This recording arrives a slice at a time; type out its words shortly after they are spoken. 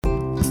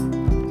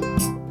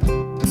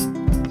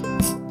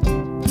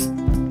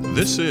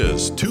This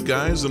is Two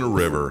Guys in a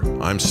River.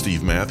 I'm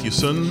Steve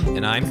Mathewson.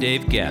 And I'm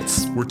Dave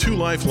Getz. We're two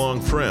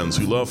lifelong friends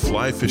who love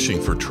fly fishing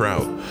for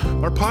trout.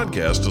 Our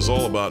podcast is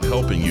all about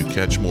helping you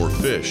catch more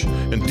fish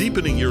and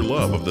deepening your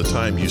love of the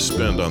time you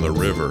spend on the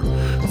river.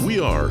 We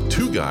are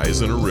Two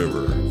Guys in a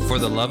River. For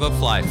the love of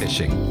fly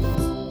fishing.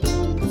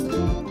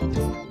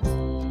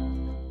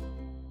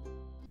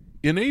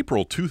 In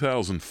April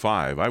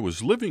 2005, I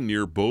was living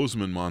near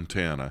Bozeman,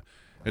 Montana,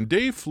 and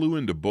Dave flew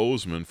into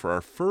Bozeman for our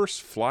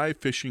first fly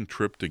fishing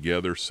trip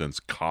together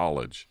since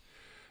college.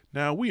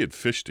 Now, we had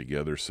fished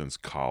together since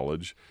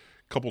college.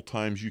 A couple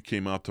times you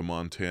came out to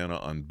Montana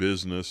on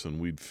business, and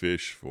we'd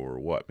fish for,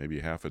 maybe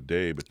half a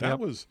day. But that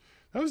was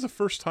the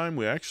first time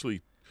we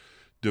actually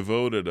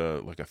devoted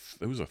it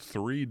was a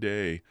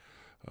 3-day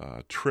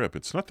trip.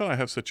 It's not that I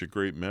have such a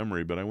great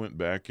memory, but I went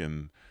back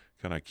and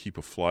kind of keep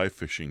a fly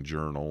fishing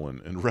journal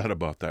and read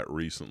about that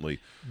recently.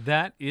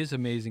 That is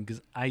amazing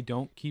because I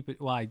don't keep it.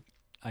 Well,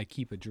 I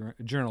keep a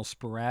journal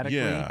sporadically.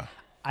 Yeah.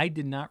 I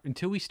did not,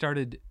 until we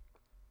started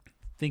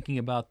thinking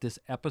about this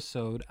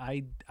episode,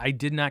 I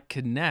did not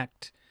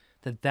connect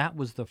that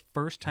was the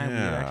first time we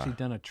had actually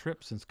done a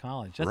trip since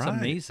college. That's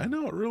amazing. I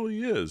know, it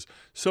really is.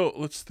 So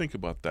let's think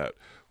about that.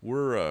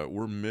 We're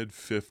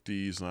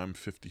mid-50s, and I'm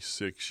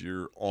 56.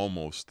 You're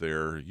almost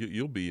there.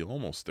 You'll be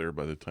almost there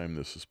by the time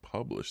this is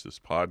published, this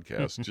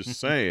podcast, just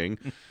saying.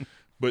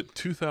 But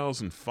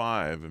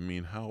 2005, I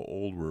mean, how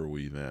old were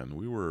we then?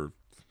 We were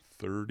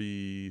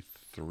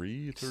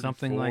 33, 34?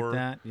 Something like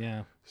that,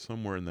 yeah.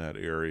 Somewhere in that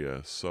area.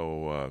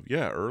 So,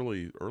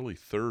 early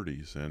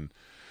 30s. And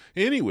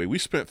anyway, we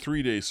spent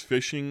 3 days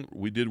fishing.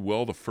 We did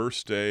well the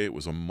first day. It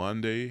was a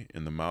Monday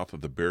in the mouth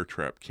of the Bear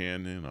Trap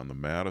Canyon on the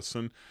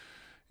Madison.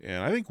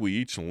 And I think we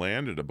each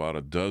landed about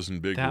a dozen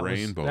big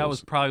rainbows. That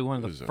was probably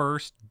one of the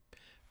first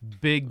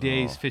big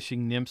days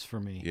fishing nymphs for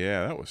me.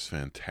 Yeah, that was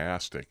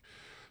fantastic.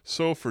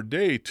 So for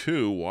day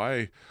 2,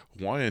 why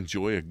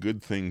enjoy a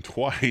good thing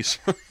twice?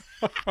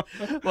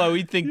 Well,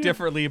 we'd think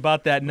differently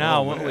about that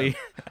now, wouldn't we?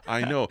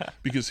 I know,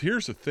 because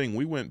here's the thing.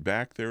 We went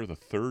back there the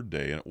 3rd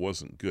day, and it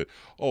wasn't good.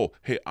 Oh,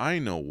 hey, I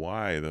know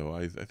why, though.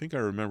 I think I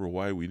remember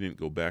why we didn't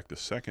go back the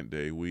 2nd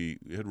day. We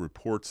had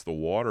reports the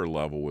water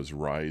level was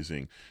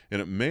rising,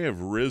 and it may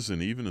have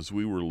risen even as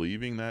we were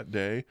leaving that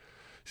day.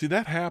 See,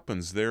 that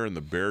happens there in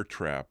the Bear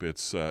Trap.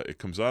 It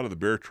comes out of the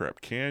Bear Trap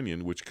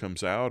Canyon, which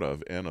comes out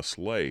of Ennis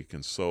Lake,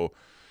 and so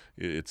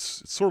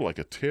it's sort of like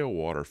a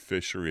tailwater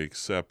fishery,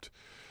 except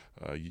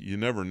you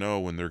never know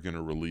when they're going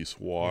to release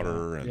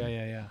water.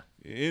 Yeah.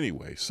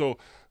 Anyway, so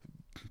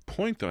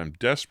point that I'm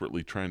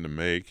desperately trying to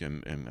make,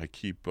 and I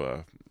keep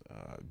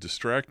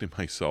distracting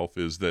myself,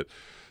 is that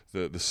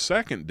the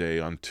 2nd day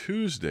on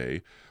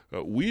Tuesday,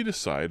 we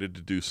decided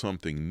to do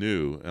something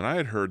new. And I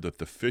had heard that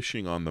the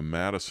fishing on the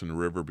Madison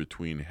River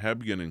between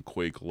Hebgen and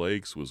Quake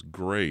Lakes was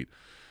great.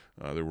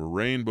 There were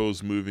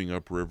rainbows moving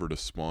upriver to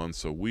spawn,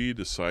 so we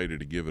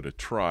decided to give it a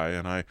try.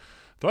 And I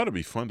thought it'd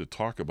be fun to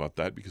talk about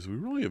that because we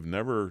really have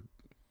never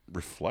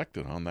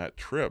reflected on that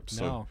trip.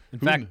 So no. In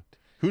fact,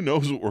 who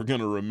knows what we're going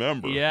to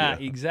remember? Yeah,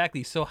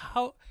 exactly. So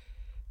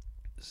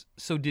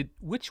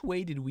which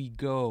way did we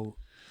go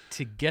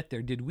to get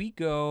there? Did we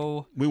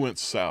go? We went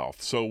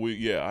south. So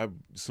we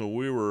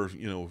were,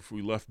 if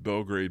we left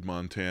Belgrade,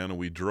 Montana,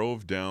 we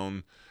drove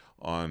down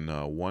on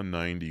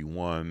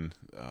 191,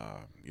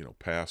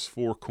 past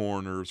Four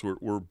Corners.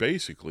 We're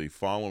basically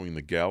following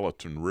the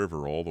Gallatin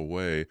River all the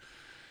way.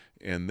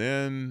 And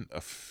then a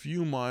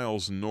few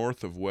miles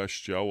north of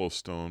West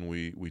Yellowstone,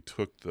 we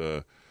took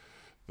the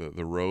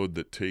road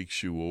that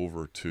takes you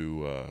over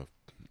to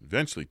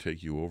eventually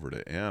take you over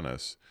to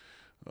Ennis,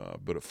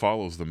 but it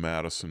follows the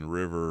Madison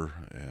River,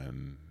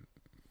 and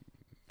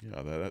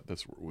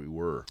that's where we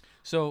were.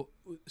 So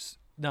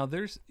now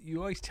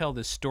you always tell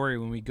this story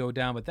when we go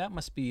down, but that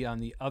must be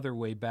on the other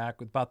way back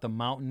about the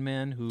mountain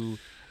men who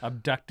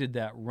abducted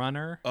that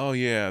runner. Oh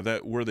yeah,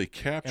 that where they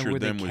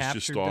captured them was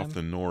just off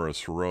the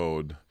Norris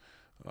Road.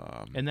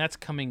 And that's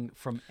coming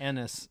from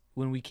Ennis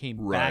when we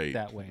came back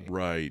that way.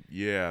 Right,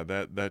 yeah,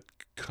 that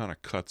kind of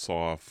cuts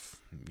off.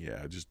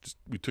 Yeah, just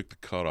we took the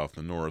cut off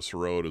the Norris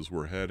Road as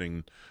we're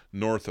heading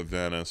north of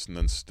Ennis, and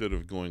then instead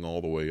of going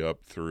all the way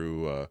up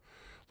through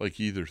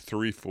either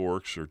Three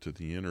Forks or to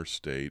the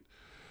interstate.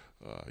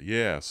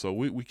 So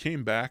we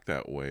came back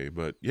that way.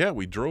 But yeah,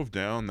 we drove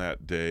down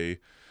that day.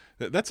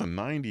 That's a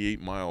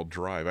 98-mile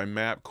drive. I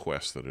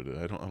MapQuested it.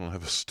 I don't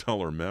have a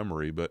stellar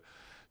memory, but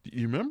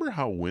you remember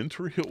how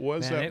wintry it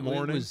was that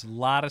morning? It was a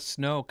lot of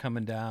snow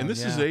coming down. And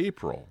this is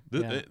April.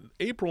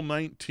 April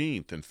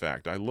 19th, in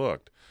fact. I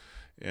looked.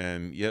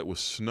 And it was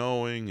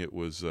snowing. It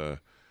was it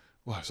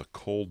was a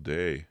cold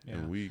day.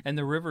 Yeah. And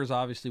the rivers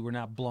obviously were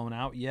not blown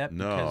out yet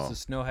because the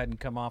snow hadn't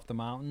come off the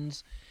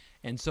mountains.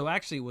 And so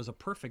actually it was a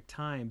perfect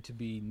time to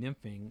be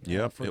nymphing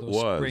for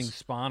those spring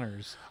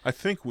spawners. I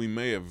think we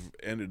may have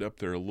ended up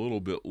there a little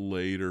bit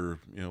later,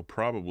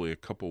 probably a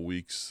couple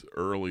weeks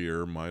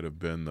earlier might have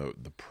been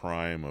the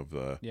prime of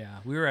the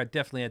we were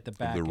definitely at the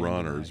back of the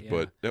runners,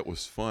 but that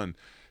was fun.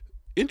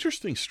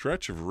 Interesting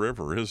stretch of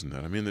river, isn't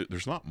it? I mean,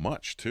 there's not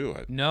much to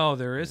it. No,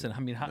 there isn't. I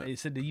mean,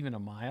 is it even a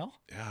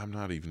mile? Yeah, I'm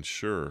not even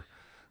sure.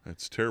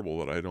 It's terrible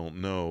that I don't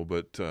know,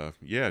 but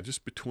yeah,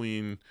 just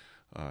between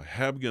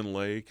Hebgen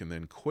Lake and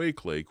then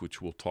Quake Lake,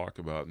 which we'll talk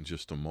about in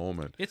just a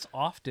moment. It's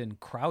often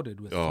crowded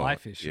with fly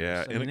fishers.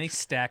 Yeah, I mean, they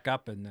stack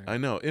up in there. I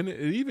know, and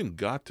it even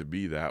got to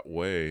be that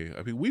way.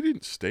 I mean, we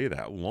didn't stay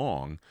that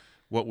long.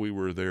 What we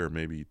were there,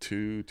 maybe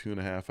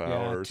 2.5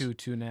 hours. Yeah,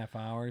 2.5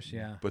 hours.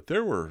 Yeah. But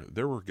there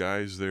were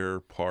guys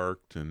there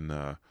parked,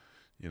 and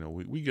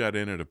we got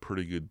in at a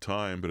pretty good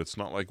time. But it's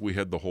not like we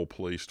had the whole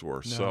place to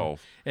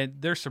ourselves. No. And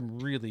there's some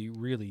really,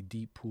 really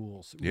deep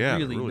pools. Yeah,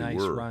 really really nice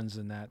runs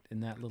in that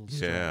little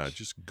stretch. Yeah,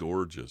 just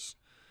gorgeous.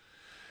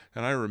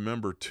 And I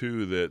remember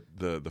too that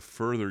the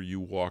further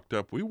you walked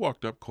up, we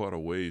walked up quite a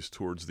ways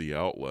towards the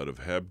outlet of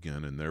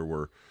Hebgen, and there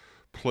were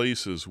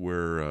places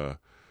where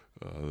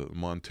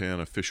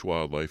Montana Fish,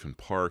 Wildlife, and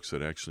Parks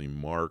had actually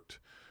marked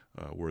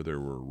where there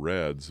were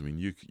reds. I mean,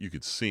 you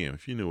could see them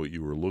if you knew what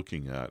you were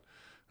looking at.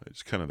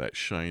 It's kind of that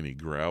shiny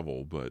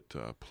gravel, but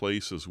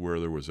places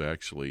where there was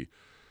actually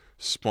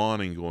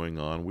spawning going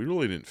on. We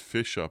really didn't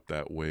fish up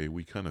that way.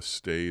 We kind of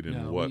stayed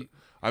in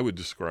I would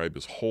describe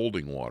as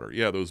holding water.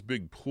 Yeah, those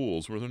big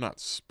pools where they're not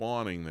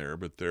spawning there,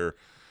 but they're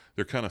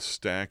kind of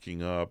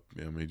stacking up.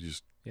 I mean,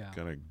 just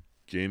kind of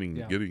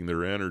getting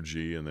their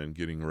energy and then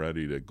getting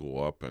ready to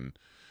go up and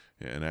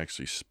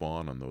actually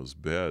spawn on those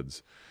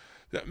beds.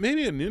 That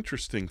maybe an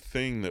interesting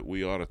thing that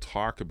we ought to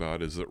talk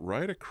about is that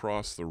right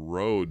across the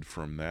road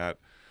from that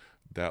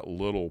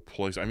little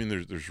place, I mean,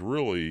 there's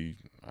really,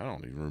 I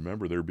don't even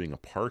remember there being a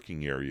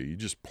parking area. You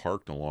just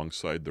parked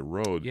alongside the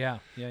road. Yeah.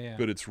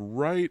 But it's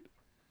right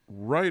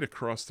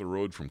across the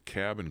road from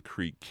Cabin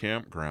Creek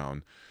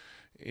Campground.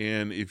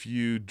 And if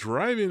you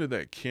drive into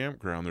that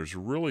campground, there's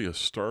really a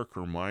stark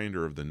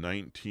reminder of the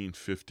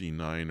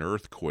 1959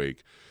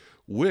 earthquake,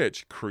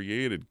 which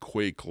created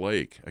Quake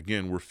Lake.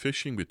 Again, we're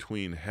fishing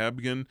between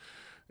Hebgen,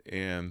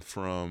 and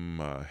from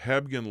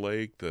Hebgen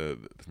Lake,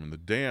 from the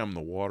dam, the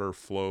water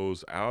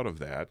flows out of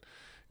that,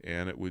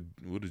 and it would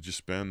have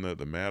just been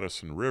the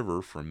Madison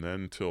River from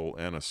then till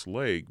Ennis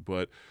Lake.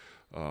 But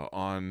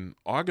on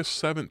August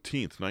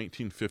 17th,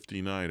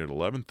 1959, at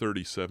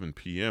 11:37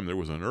 p.m., there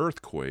was an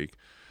earthquake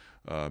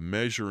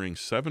measuring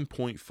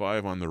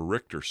 7.5 on the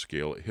Richter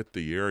scale. It hit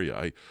the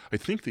area. I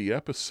think the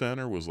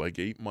epicenter was like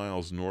 8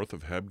 miles north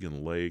of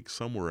Hebgen Lake,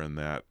 somewhere in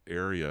that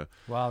area.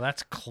 Wow,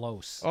 that's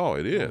close. Oh,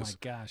 it is. Oh,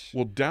 my gosh.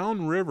 Well,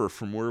 downriver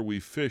from where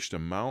we fished, a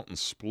mountain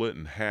split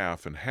in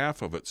half, and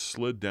half of it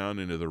slid down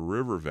into the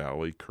river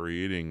valley,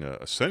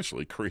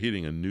 essentially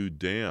creating a new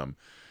dam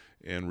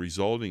and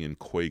resulting in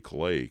Quake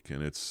Lake.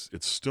 And it's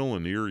still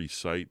an eerie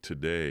sight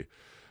today.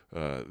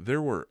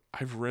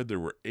 I've read there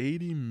were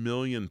 80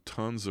 million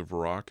tons of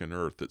rock and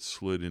earth that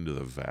slid into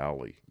the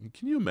valley.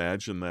 Can you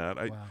imagine that?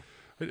 Wow.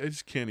 I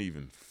just can't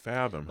even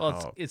fathom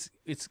how. It's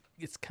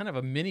kind of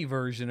a mini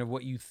version of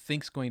what you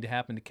think's going to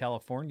happen to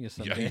California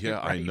someday. Yeah,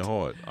 right? I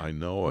know it.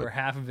 Where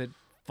half of it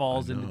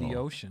falls into the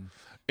ocean.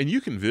 And you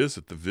can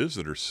visit the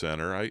visitor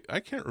center. I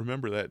can't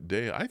remember that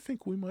day. I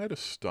think we might have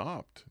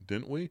stopped,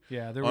 didn't we?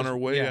 Yeah, on our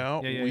way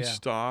out, we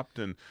stopped,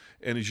 and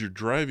as you're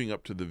driving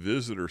up to the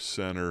visitor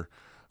center,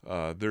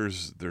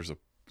 there's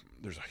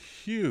a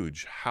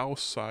huge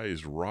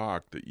house-sized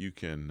rock that you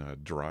can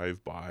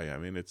drive by. I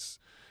mean, it's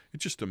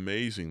just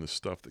amazing the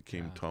stuff that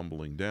came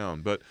tumbling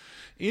down. But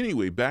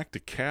anyway, back to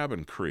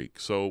Cabin Creek.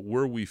 So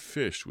where we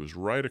fished was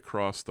right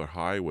across the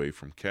highway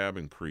from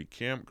Cabin Creek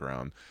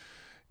Campground,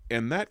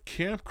 and that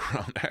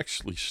campground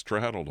actually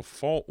straddled a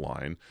fault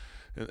line.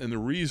 And the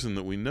reason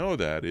that we know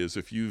that is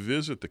if you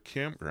visit the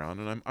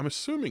campground, and I'm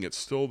assuming it's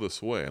still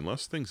this way,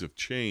 unless things have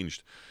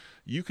changed,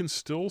 you can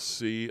still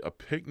see a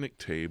picnic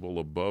table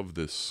above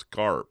this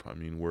scarp. I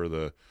mean, where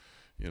the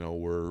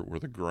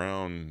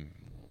ground,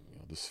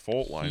 this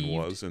fault line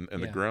was, and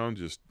the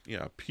ground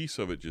a piece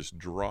of it just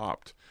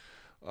dropped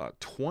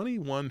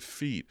 21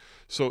 feet.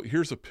 So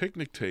here's a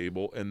picnic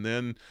table, and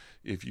then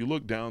if you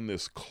look down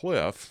this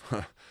cliff,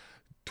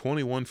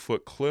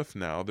 21-foot cliff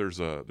now, there's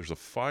a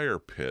fire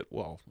pit.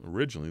 Well,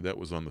 originally that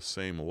was on the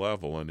same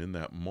level, and in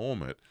that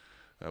moment,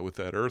 with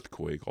that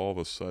earthquake, all of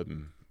a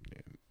sudden,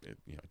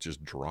 it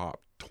just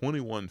dropped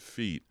 21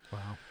 feet.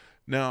 Wow.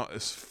 Now,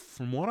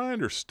 from what I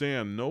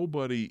understand,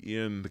 nobody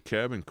in the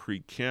Cabin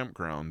Creek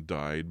Campground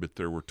died, but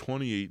there were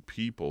 28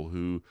 people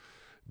who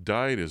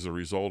died as a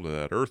result of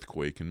that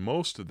earthquake, and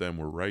most of them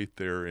were right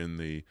there in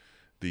the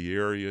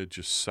area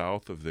just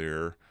south of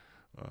there,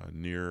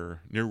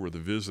 near where the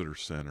visitor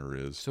center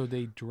is. So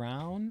they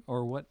drowned,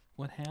 or what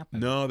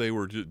happened? No, they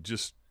were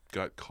just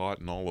got caught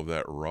in all of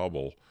that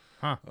rubble.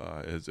 Huh.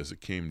 As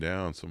it came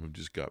down, some of them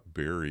just got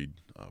buried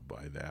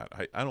by that.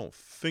 I don't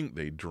think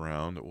they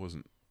drowned. It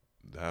wasn't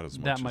that as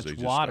much as they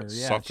just water. got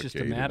Yeah, suffocated. it's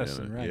just a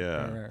Madison, right?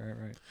 Yeah.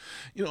 Right.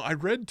 You know, I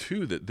read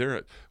too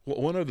that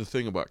one other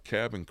thing about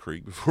Cabin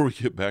Creek before we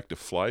get back to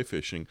fly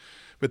fishing,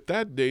 but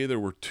that day there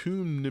were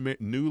two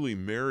newly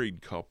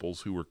married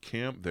couples who were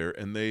camped there,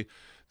 and they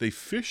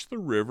fished the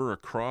river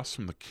across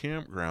from the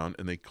campground,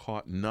 and they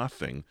caught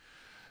nothing.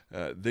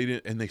 They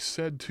didn't, and they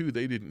said too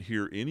they didn't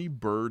hear any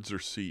birds or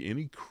see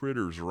any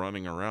critters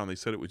running around. They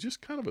said it was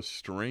just kind of a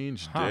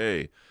strange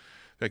day. In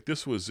fact,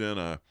 this was in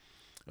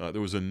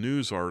there was a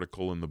news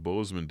article in the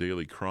Bozeman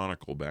Daily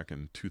Chronicle back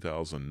in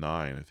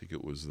 2009. I think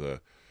it was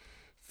the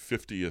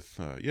 50th,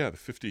 the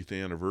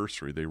 50th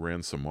anniversary. They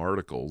ran some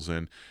articles,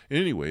 and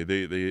anyway,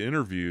 they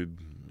interviewed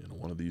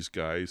one of these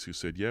guys who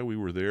said, yeah, we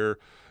were there,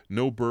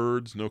 no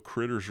birds, no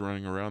critters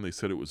running around. They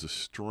said it was a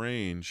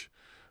strange,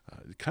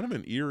 kind of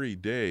an eerie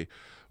day.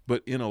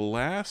 But in a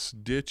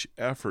last-ditch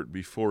effort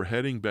before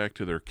heading back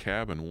to their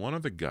cabin, one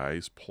of the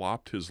guys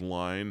plopped his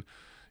line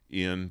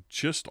in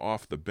just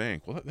off the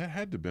bank. Well, that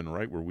had to have been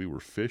right where we were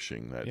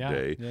fishing that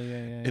day.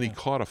 And he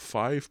caught a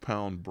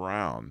 5-pound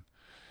brown.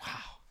 Wow.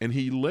 And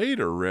he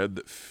later read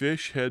that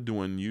fish head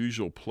to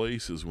unusual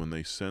places when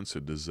they sense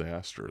a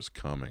disaster is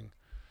coming.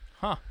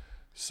 Huh.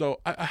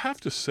 So I have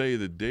to say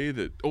the day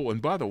that,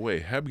 and by the way,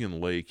 Hebgen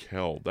Lake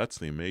held. That's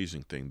the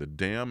amazing thing. The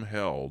dam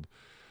held,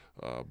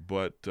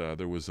 but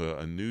there was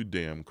a new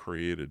dam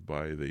created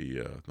by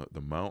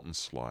the mountain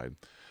slide.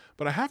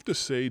 But I have to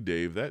say,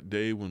 Dave, that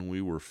day when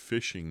we were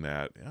fishing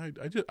that,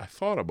 I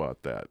thought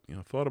about that.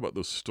 Thought about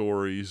those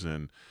stories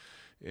and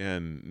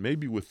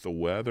maybe with the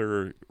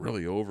weather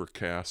really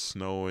overcast,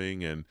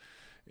 snowing, and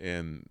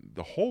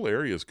the whole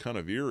area is kind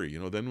of eerie.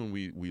 Then when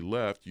we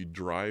left, you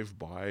drive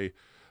by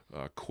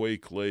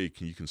Quake Lake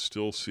and you can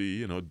still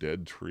see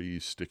dead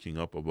trees sticking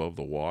up above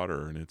the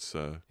water, and it's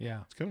kind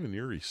of an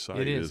eerie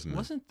sight. Isn't it?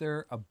 Wasn't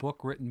there a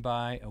book written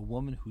by a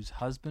woman whose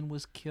husband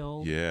was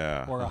killed?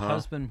 Yeah. Or a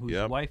husband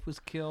whose wife was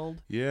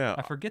killed? Yeah.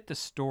 I forget the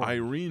story.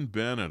 Irene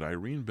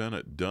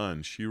Bennett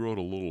Dunn, she wrote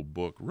a little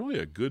book, really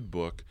a good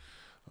book.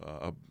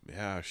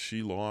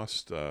 She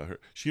lost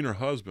she and her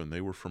husband,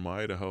 they were from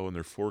Idaho, and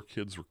their 4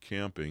 kids were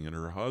camping, and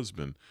her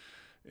husband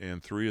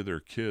and 3 of their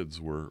kids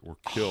were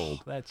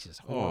killed. That's just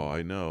horrible.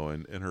 I know.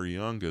 And her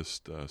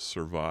youngest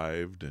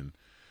survived,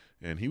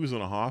 and he was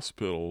in a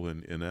hospital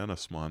in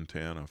Ennis,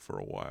 Montana for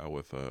a while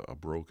with a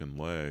broken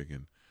leg.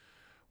 And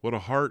what a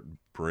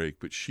heartbreak.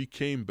 But she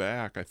came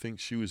back. I think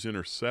she was in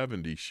her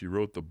 70s. She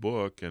wrote the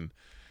book and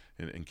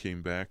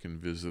came back and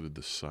visited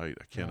the site.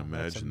 I can't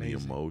imagine the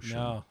emotion.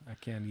 No, I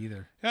can't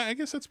either. Yeah, I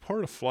guess that's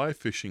part of fly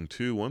fishing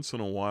too. Once in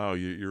a while,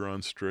 you're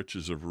on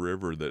stretches of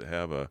river that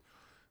have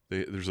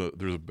there's a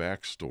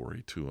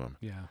backstory to them.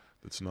 Yeah,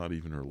 that's not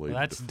even related.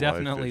 Well, that's to fly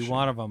definitely fishing.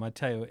 one of them. I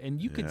tell you,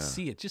 and you could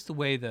see it just the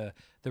way the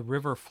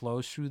river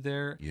flows through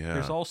there. Yeah.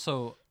 There's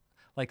also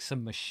like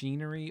some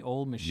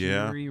old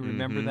machinery.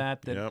 Remember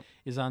that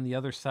is on the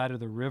other side of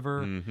the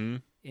river. Mm-hmm.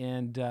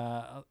 And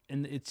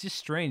it's just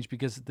strange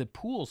because the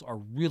pools are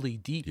really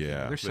deep.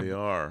 Yeah, they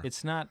are.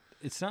 It's not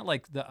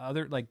like the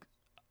other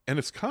And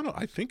it's kind of,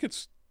 I think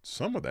it's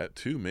some of that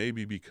too,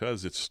 maybe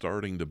because it's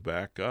starting to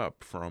back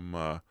up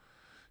from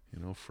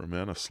from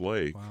Ennis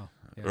Lake. Wow.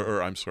 Yeah.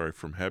 Or I'm sorry,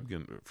 from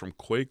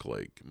Quake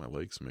Lake. My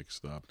lake's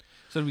mixed up.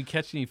 So did we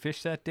catch any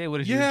fish that day? What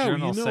did your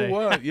journal say? Yeah, you know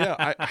what?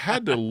 Yeah, I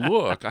had to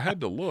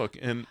look.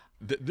 And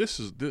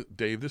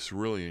Dave, this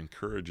really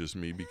encourages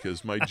me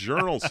because my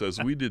journal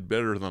says we did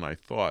better than I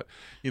thought.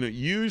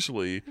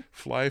 Usually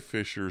fly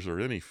fishers or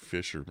any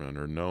fishermen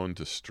are known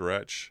to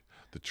stretch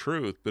the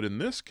truth, but in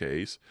this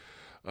case,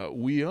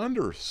 we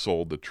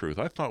undersold the truth.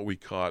 I thought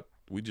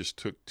we just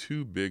took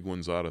 2 big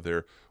ones out of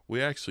there.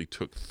 We actually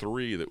took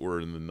 3 that were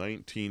in the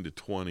 19 to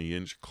 20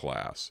 inch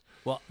class.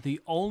 Well, the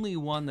only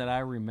one that I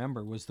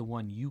remember was the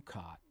one you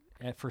caught.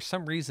 And for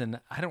some reason,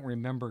 I don't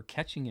remember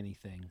catching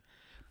anything.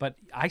 But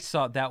I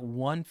saw that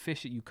one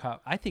fish that you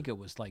caught. I think it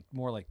was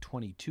more like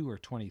 22 or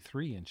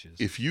 23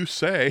 inches. If you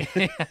say.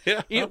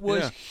 It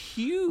was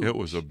huge. It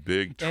was a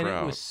big trout. And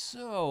it was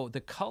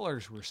the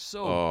colors were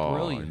so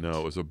brilliant. I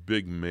know. It was a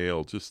big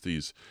male, just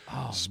these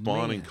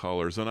spawning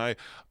colors. And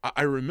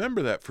I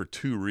remember that for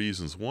 2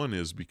 reasons. One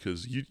is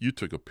because you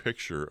took a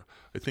picture.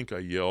 I think I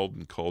yelled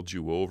and called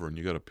you over, and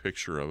you got a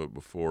picture of it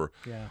before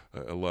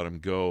I let him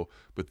go.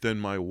 But then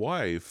my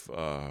wife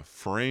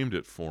framed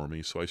it for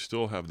me, so I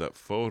still have that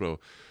photo.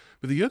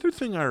 But the other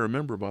thing I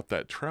remember about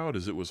that trout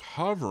is it was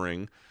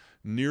hovering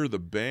near the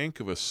bank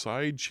of a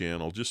side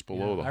channel just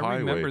below the highway. I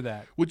remember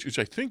that. Which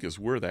I think is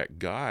where that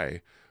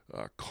guy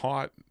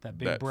caught that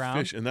big brown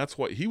fish. And that's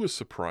why he was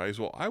surprised.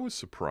 Well, I was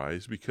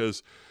surprised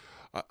because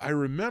I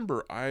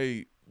remember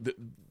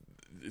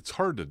it's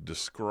hard to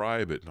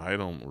describe it, and I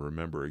don't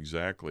remember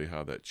exactly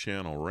how that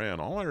channel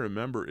ran. All I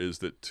remember is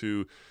that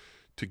to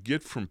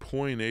get from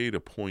point A to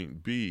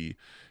point B,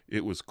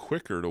 it was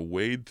quicker to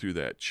wade through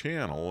that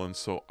channel, and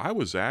so I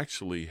was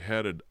actually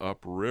headed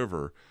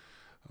upriver.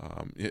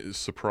 I'm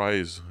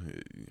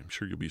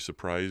sure you'll be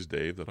surprised,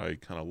 Dave, that I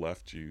kind of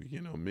left you.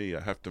 Me,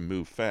 I have to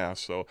move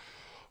fast, so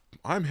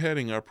I'm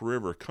heading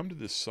upriver, come to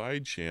this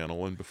side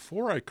channel, and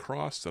before I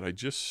crossed it, I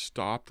just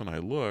stopped and I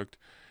looked,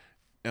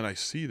 and I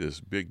see this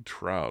big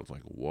trout.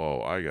 Like,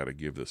 whoa, I got to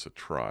give this a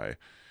try.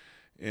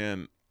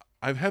 And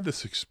I've had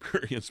this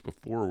experience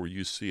before where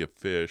you see a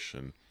fish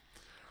and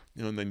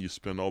then you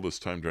spend all this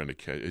time trying to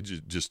catch it.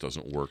 It just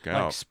doesn't work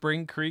out. Like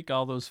Spring Creek,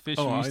 all those fish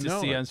we used to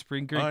see on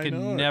Spring Creek could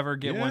never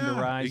get one to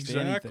rise to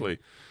anything.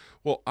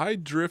 Well, I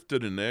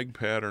drifted an egg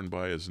pattern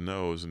by his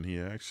nose, and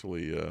I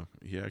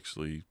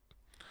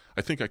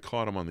think I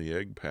caught him on the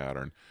egg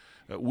pattern.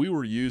 We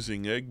were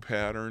using egg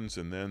patterns,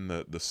 and then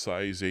the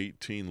size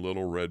 18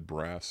 little red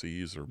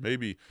brassies, or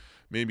maybe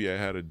I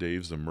had a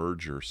Dave's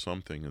Emerger or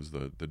something as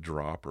the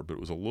dropper, but it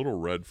was a little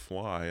red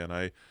fly, and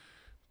I'm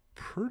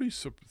pretty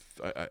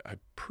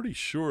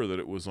sure that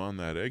it was on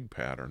that egg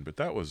pattern. But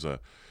that was a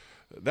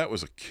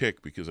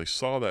kick, because I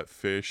saw that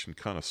fish and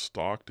kind of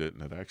stalked it,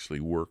 and it actually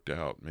worked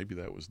out. Maybe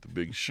that was the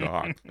big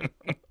shock.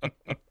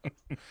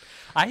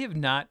 I have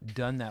not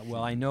done that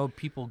well. I know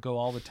people go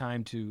all the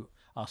time to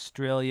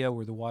Australia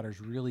where the water's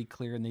really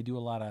clear, and they do a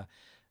lot of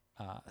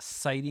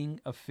sighting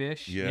of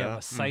fish. Yeah. You have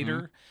a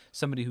sighter,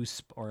 somebody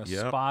who's, or a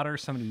Yep. spotter,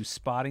 somebody who's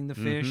spotting the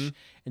fish,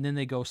 and then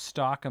they go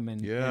stalk them,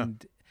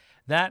 and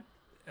that.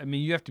 I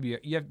mean, you have to be.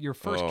 Your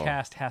first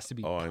cast has to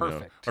be I know.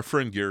 perfect. Our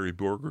friend Gary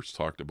Borgers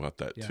talked about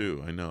that Yeah.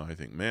 too. I know. I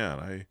think, man,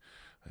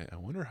 I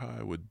wonder how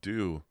I would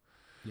do.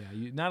 Yeah,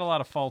 not a lot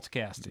of false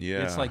casting.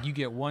 Yeah. It's like you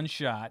get one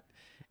shot,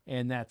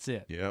 and that's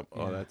it. Yep.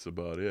 Yeah. Oh, that's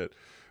about it.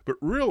 But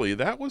really,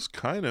 that was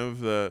kind of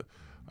the.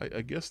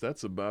 I guess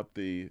that's about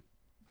the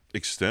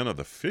extent of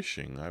the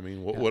fishing. I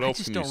mean, what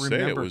else can you I just say? don't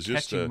It remember was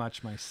just catching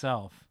much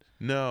myself.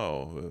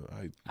 no.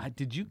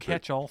 Did you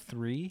catch all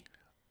three?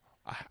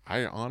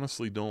 I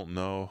honestly don't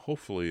know.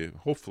 Hopefully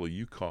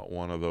you caught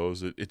one of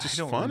those. It's just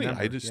don't funny.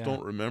 remember, I just yeah.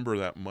 don't remember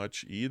that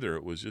much either.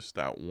 It was just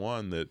that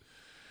one that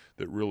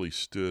really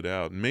stood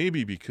out.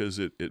 Maybe because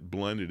it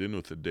blended in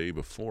with the day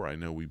before. I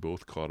know we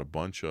both caught a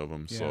bunch of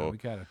them. Yeah, So we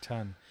got a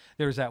ton.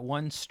 There was that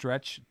one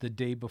stretch the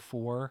day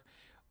before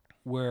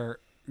where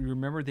you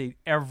remember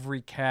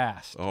every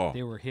cast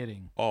they were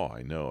hitting. oh,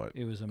 I know it.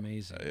 It was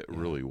amazing. It Yeah.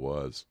 really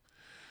was.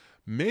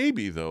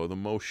 Maybe though the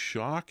most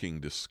shocking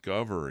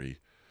discovery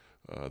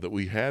that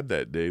we had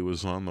that day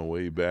was on the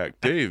way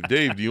back. Dave,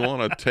 do you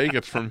want to take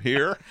it from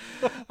here?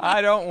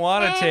 I don't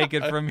want to take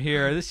it from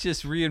here. This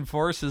just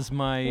reinforces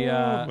my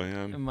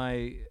man.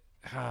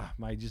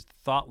 my just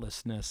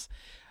thoughtlessness.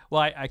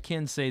 Well, I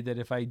can say that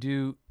if I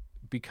do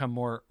become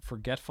more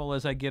forgetful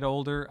as I get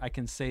older, I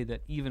can say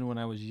that even when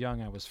I was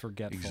young, I was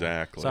forgetful.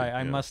 Exactly, So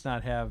I yes. must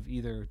not have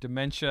either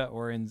dementia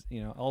or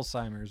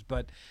Alzheimer's.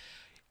 But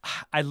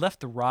I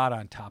left the rod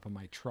on top of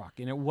my truck,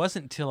 and it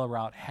wasn't until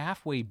about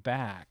halfway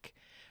back.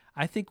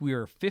 I think we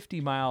were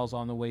 50 miles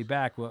on the way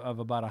back of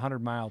about a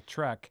 100-mile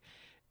trek,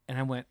 and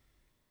I went,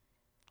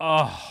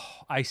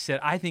 I said,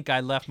 I think I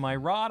left my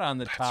rod on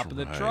the top of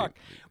the right. truck.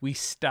 We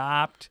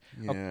stopped,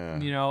 Yeah.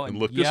 and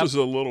look, this is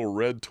a little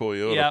red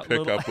Toyota Yeah,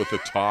 pickup with a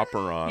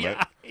topper on it.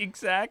 yeah,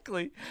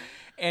 exactly.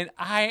 And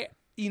I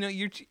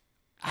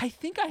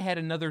think I had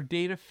another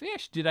day to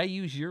fish. Did I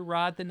use your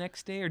rod the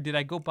next day, or did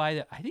I go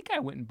buy I think I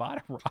went and bought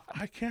a rod.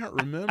 I can't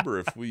remember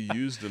if we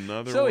used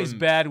another It's always one.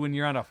 bad when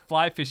you're on a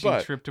fly fishing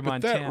trip to but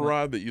Montana. that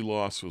rod that you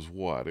lost was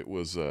what? It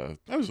was that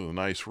was a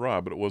nice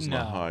rod, but it wasn't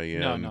a high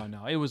end.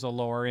 No. It was a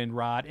lower end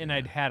rod, and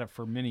I'd had it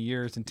for many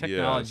years, and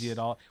technology Yes.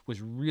 was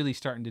really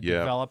starting to Yeah.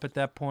 develop at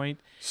that point.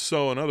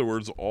 So in other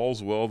words,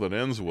 all's well that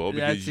ends well.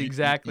 Because That's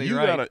exactly you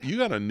right. You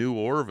got a new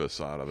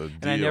Orvis out of the deal,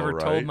 And I never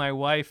right? told my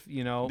wife,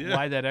 Yeah.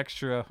 why that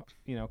extra,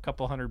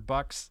 couple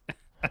 $100.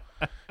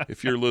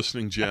 If you're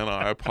listening, Jenna,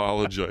 I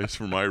apologize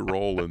for my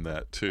role in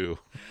that too.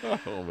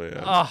 Oh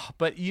man.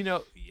 But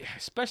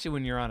especially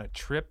when you're on a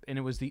trip, and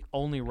it was the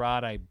only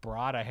rod I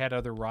brought. I had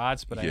other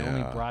rods, but I only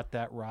Yeah. brought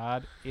that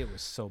rod. It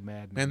was so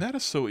maddening. Man, that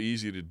is so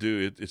easy to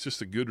do. It's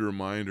just a good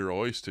reminder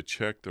always to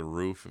check the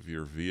roof of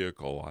your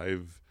vehicle.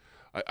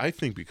 I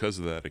think because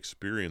of that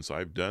experience,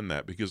 I've done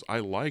that because I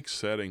like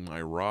setting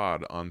my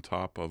rod on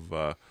top of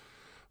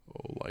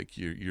like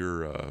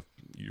your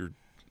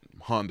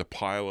Honda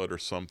Pilot or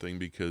something,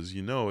 because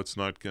it's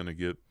not going to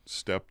get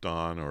stepped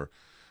on.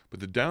 But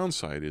the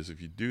downside is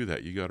if you do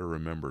that, you got to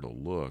remember to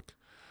look.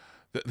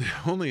 The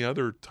only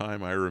other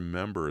time I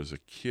remember as a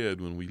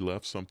kid when we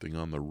left something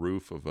on the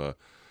roof of a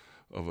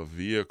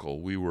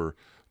vehicle, we were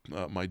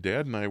my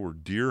dad and I were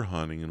deer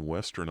hunting in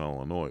western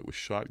Illinois. It was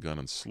shotgun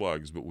and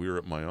slugs, but we were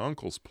at my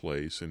uncle's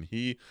place, and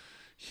he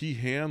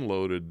hand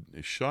loaded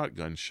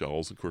shotgun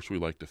shells. Of course, we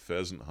like to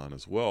pheasant hunt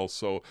as well,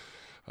 so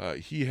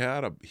he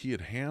had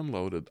hand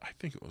loaded, I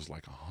think it was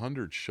like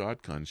 100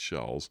 shotgun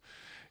shells,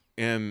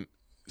 and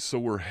so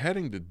we're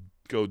heading to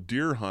go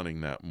deer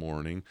hunting that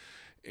morning,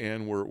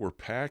 and we're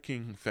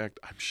packing. In fact,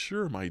 I'm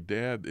sure my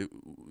dad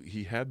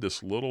he had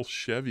this little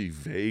Chevy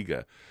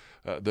Vega.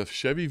 The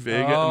Chevy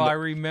Vega. I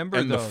remember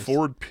and those. the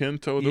Ford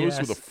Pinto. Those were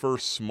Yes. the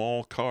first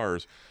small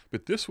cars,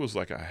 but this was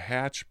like a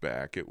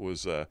hatchback. It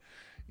was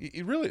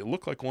it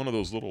looked like one of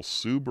those little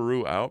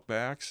Subaru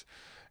Outbacks.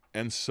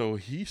 And so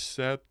he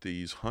set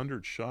these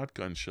 100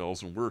 shotgun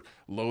shells, and we're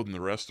loading the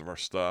rest of our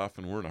stuff,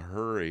 and we're in a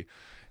hurry.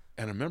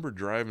 And I remember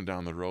driving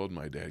down the road, and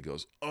my dad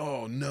goes,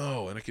 "Oh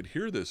no!" And I could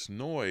hear this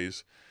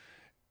noise.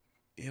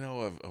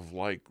 of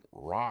like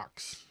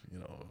rocks.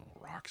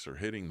 Rocks are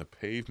hitting the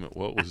pavement.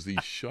 Well, it was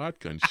these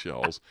shotgun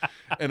shells,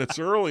 and it's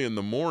early in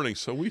the morning,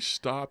 so we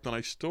stopped, and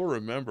I still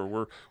remember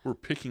we're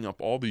picking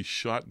up all these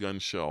shotgun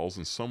shells,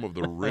 and some of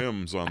the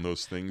rims on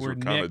those things were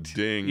kind of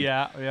dinged.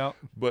 Yeah.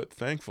 But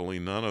thankfully,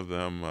 none of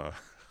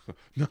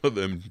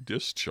them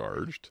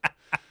discharged.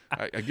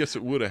 I guess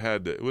it would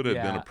have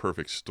been a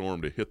perfect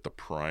storm to hit the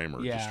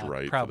primer just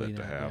right for that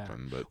to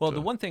happen. Yeah. But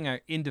the one thing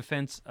in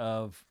defense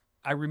of,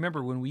 I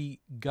remember when we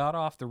got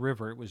off the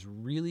river, it was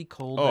really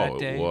cold that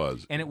day. It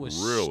was. And it was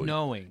really,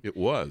 snowing. It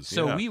was.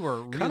 So we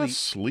were really kind of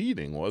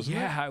sleeting, wasn't it?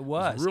 Yeah, it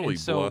was. Really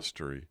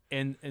blustery.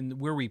 And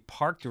where we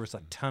parked, there was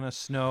a ton of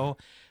snow.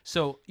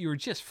 So you were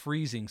just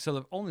freezing. So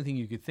the only thing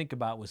you could think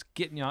about was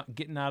getting out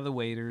of the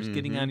waders,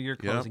 getting out of your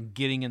clothes, and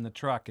getting in the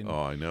truck. And,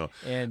 I know.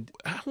 And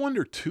I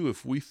wonder, too,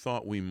 if we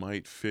thought we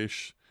might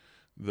fish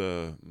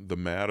the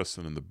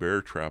Madison and the Bear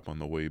Trap on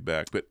the way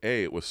back, but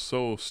A, it was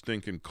so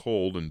stinking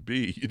cold, and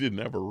B, you didn't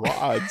have a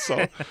rod,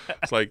 so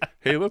it's like,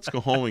 hey, let's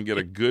go home and get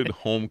a good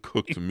home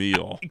cooked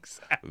meal.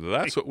 Exactly.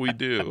 That's what we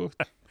do.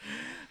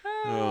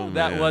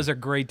 That was a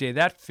great day.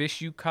 That fish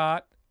you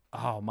caught,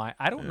 oh my!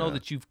 I don't know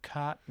that you've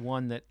caught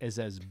one that is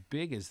as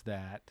big as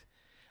that.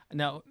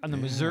 Now on the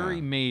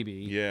Missouri, maybe.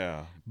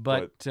 Yeah,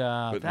 but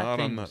not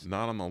on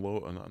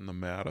the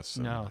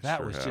Madison. No,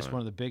 that was just one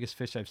of the biggest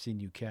fish I've seen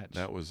you catch.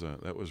 That was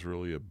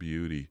really a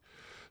beauty.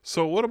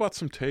 So, what about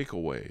some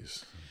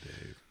takeaways,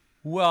 Dave?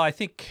 Well, I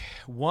think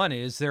one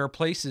is there are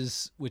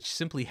places which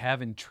simply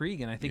have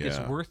intrigue, and I think it's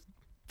worth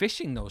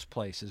fishing those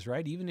places,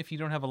 right? Even if you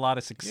don't have a lot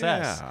of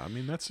success. Yeah, I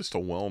mean, that's just a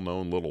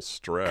well-known little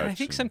stretch. And I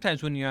think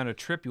sometimes when you're on a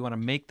trip, you want to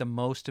make the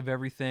most of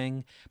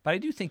everything. But I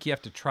do think you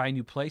have to try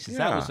new places.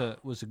 Yeah. That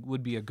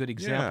would be a good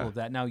example of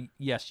that. Now,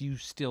 yes, you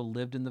still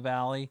lived in the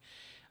valley,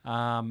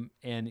 and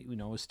it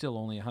was still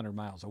only 100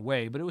 miles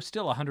away, but it was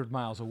still 100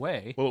 miles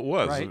away. Well, it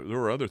was. Right? There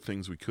were other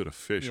things we could have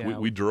fished. Yeah.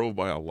 We drove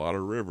by a lot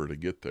of river to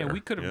get there. And we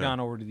could have gone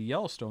over to the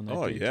Yellowstone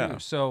that day, too.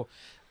 So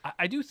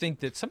I do think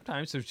that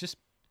sometimes there's just,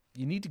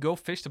 you need to go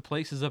fish the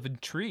places of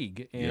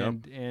intrigue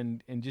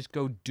and just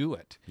go do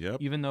it. Yep.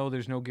 Even though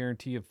there's no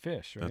guarantee of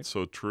fish, right? That's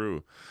so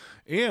true.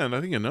 And I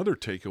think another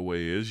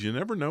takeaway is you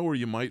never know where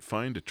you might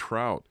find a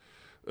trout,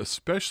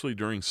 especially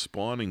during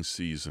spawning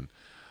season.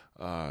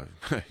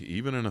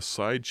 Even in a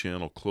side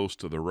channel close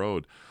to the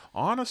road.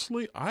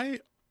 Honestly,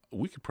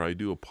 we could probably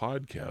do a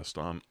podcast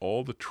on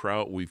all the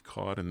trout we've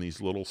caught in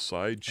these little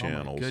side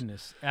channels. Oh my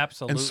goodness,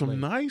 absolutely. And some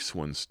nice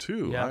ones,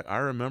 too. Yeah. I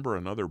remember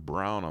another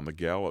brown on the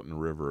Gallatin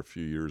River a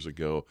few years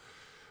ago.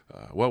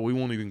 Well, we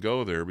won't even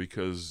go there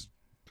because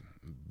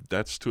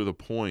that's to the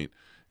point.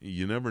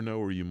 You never know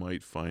where you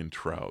might find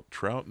trout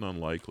in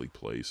unlikely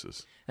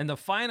places. And the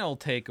final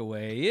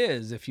takeaway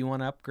is if you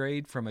want to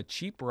upgrade from a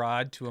cheap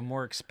rod to a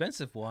more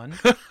expensive one,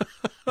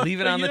 leave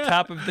it on the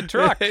top of the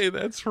truck. Hey,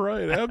 that's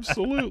right.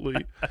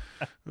 Absolutely.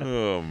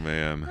 Oh,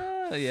 man.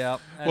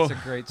 That's a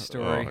great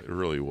story. It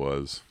really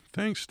was.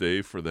 Thanks,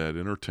 Dave, for that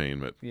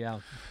entertainment.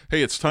 Yeah.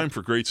 Hey, it's time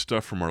for great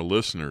stuff from our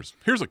listeners.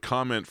 Here's a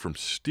comment from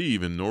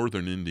Steve in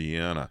northern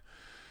Indiana.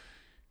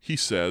 He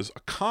says,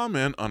 a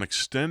comment on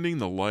extending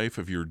the life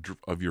of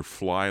your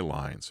fly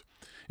lines.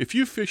 If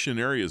you fish in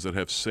areas that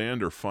have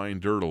sand or fine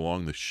dirt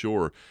along the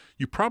shore,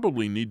 you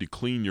probably need to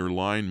clean your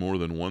line more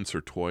than once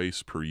or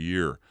twice per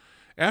year.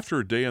 After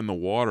a day in the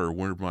water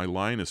where my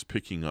line is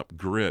picking up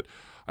grit,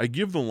 I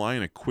give the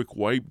line a quick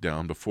wipe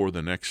down before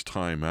the next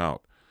time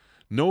out.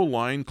 No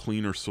line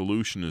cleaner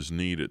solution is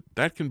needed.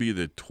 That can be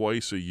the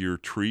twice-a-year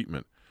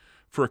treatment.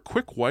 For a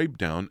quick wipe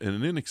down and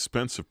an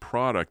inexpensive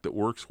product that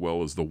works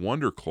well is the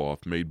Wonder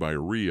Cloth made by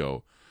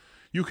Rio.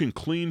 You can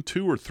clean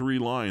 2 or 3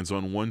 lines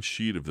on one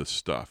sheet of this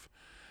stuff.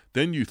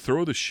 Then you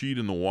throw the sheet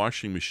in the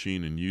washing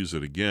machine and use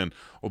it again,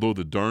 although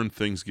the darn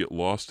things get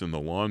lost in the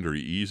laundry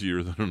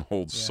easier than an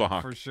old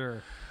sock. For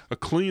sure. A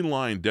clean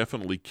line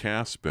definitely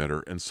casts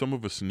better, and some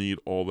of us need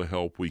all the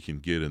help we can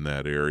get in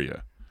that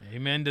area.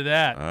 Amen to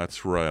that.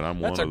 That's right. I'm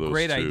one of those, That's a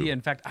great too. idea.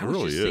 In fact, I was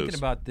really just thinking is.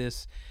 about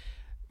this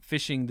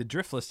fishing the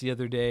driftless the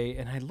other day,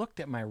 and I looked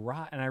at my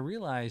rod, and I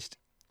realized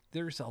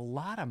there's a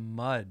lot of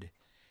mud.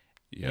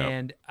 Yep.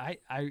 And I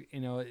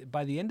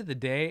by the end of the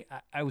day,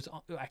 I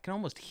can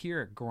almost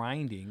hear it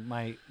grinding,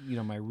 my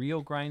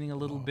reel grinding a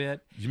little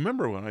bit. You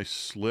remember when I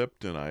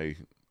slipped and I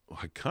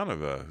kind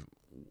of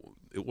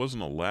it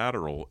wasn't a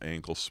lateral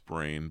ankle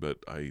sprain, but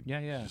I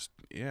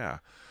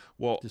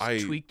Well, I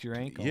tweaked your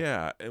ankle.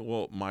 Yeah.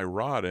 Well, my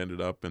rod ended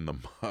up in the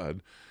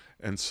mud,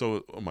 and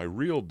so my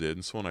reel did.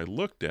 And so when I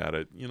looked at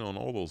it, and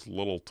all those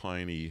little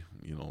tiny,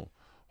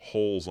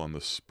 holes on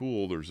the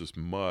spool, there's this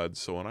mud.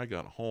 So when I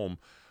got home,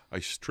 I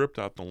stripped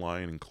out the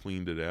line and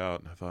cleaned it out.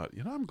 And I thought,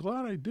 I'm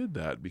glad I did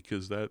that,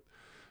 because that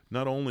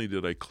not only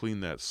did I clean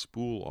that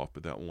spool off,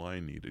 but that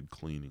line needed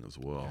cleaning as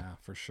well. Yeah,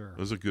 for sure. It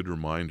was a good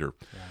reminder.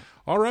 Yeah.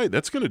 All right,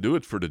 that's going to do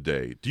it for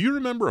today. Do you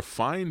remember a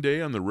fine day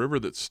on the river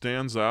that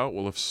stands out?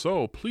 Well, if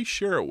so, please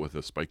share it with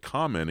us by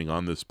commenting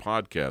on this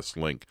podcast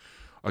link.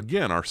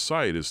 Again, our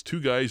site is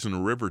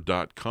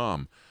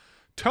twoguysinariver.com.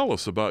 Tell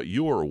us about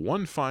your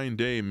one fine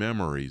day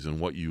memories and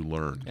what you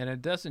learned. And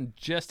it doesn't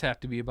just have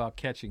to be about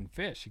catching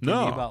fish. It can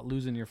No. be about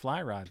losing your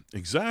fly rod.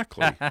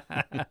 Exactly.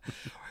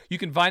 You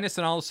can find us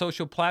on all the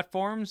social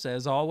platforms,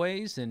 as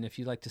always. And if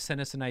you'd like to send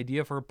us an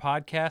idea for a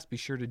podcast, be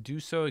sure to do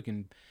so. You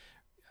can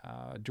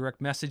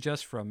direct message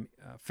us from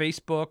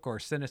Facebook or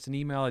send us an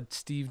email at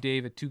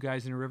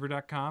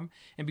stevedave@twoguysinariver.com.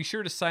 And be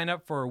sure to sign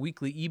up for our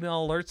weekly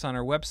email alerts on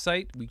our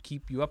website. We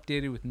keep you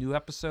updated with new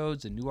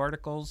episodes and new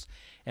articles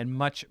and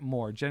much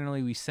more.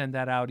 Generally, we send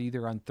that out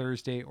either on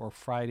Thursday or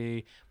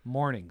Friday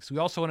mornings. We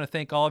also want to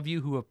thank all of you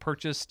who have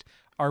purchased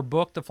our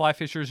book, The Fly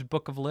Fisher's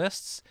Book of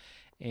Lists.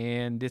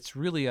 And it's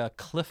really a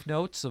cliff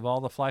notes of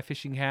all the fly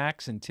fishing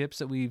hacks and tips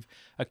that we've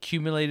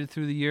accumulated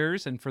through the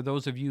years. And for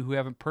those of you who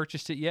haven't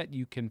purchased it yet,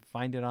 you can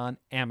find it on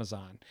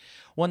Amazon.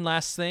 One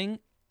last thing,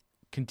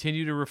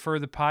 continue to refer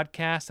the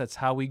podcast. That's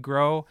how we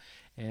grow.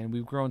 And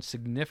we've grown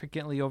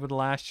significantly over the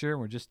last year.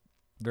 We're just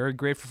very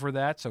grateful for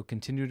that. So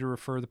continue to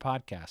refer the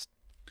podcast.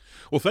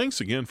 Well, thanks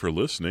again for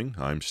listening.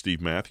 I'm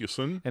Steve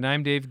Mathewson. And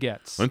I'm Dave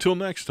Getz. Until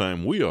next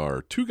time, we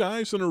are Two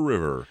Guys in a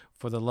River.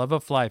 For the love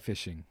of fly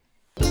fishing.